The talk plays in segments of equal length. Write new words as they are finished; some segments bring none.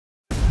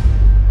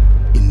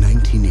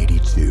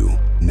1982,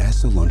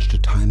 NASA launched a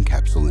time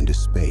capsule into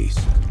space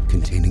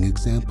containing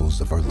examples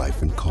of our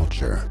life and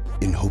culture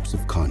in hopes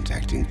of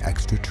contacting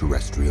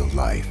extraterrestrial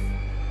life.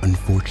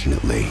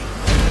 Unfortunately,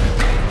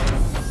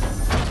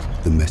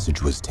 the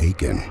message was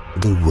taken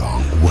the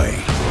wrong way.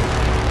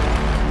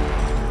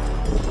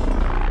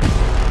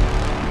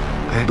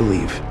 I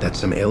believe that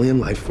some alien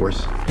life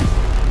force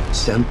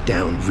sent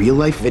down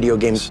real-life video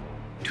games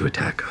to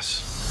attack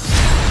us.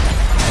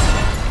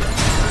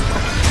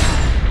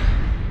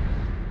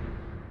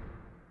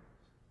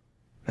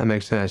 That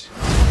makes sense.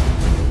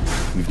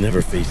 We've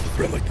never faced a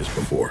threat like this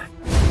before.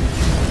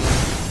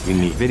 We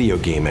need video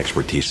game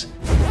expertise.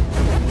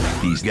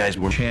 These guys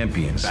were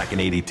champions back in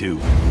 '82.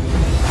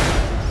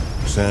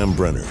 Sam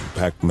Brenner,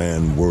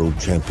 Pac-Man world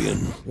champion.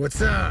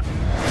 What's up?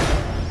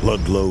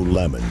 Ludlow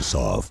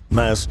Lamensov,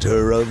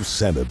 master of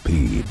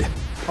centipede.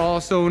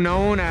 Also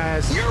known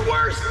as Your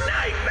worst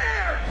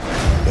nightmare!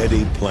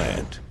 Eddie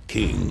Plant,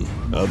 king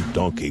of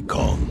Donkey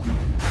Kong.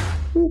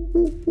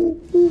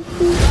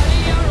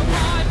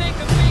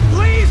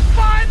 Please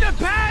find the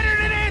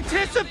pattern and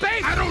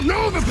anticipate! I don't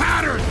know the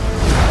pattern!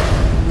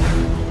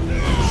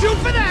 Shoot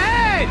for the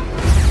head!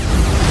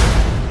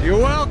 You're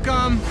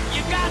welcome.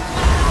 You got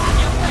fire on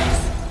your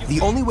face.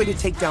 The only way to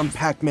take down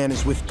Pac-Man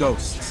is with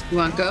ghosts. You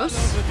want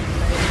ghosts?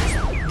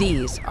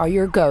 These are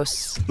your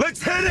ghosts.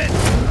 Let's hit it!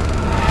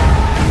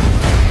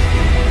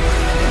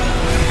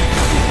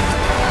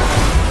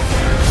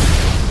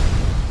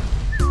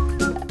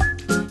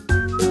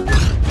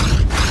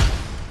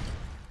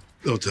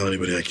 Don't tell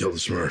anybody I killed the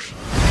Smurf.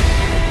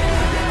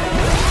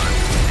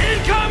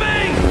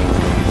 Incoming!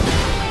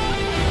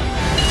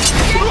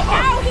 Get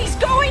out! He's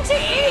going to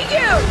eat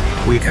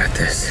you! We got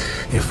this.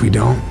 If we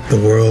don't, the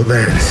world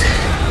ends.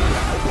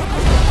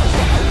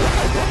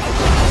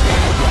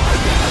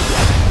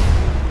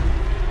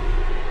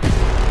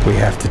 We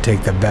have to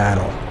take the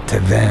battle to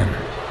them.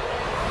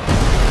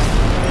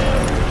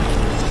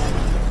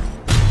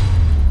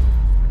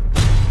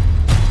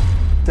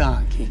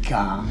 Donkey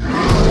Kong.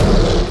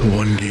 The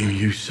one game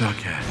you suck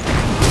at.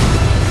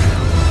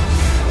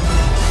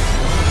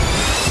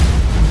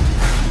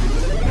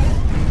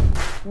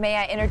 May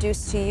I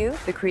introduce to you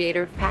the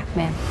creator of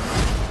Pac-Man?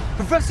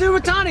 Professor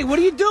Iwatani, what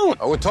are you doing?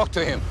 I will talk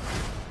to him.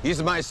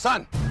 He's my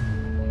son.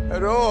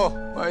 Hello,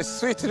 my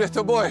sweet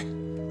little boy.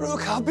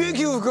 Look how big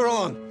you've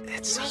grown.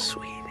 It's so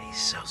sweet. He's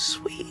so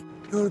sweet.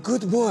 You're a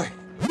good boy.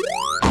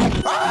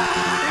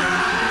 Ah!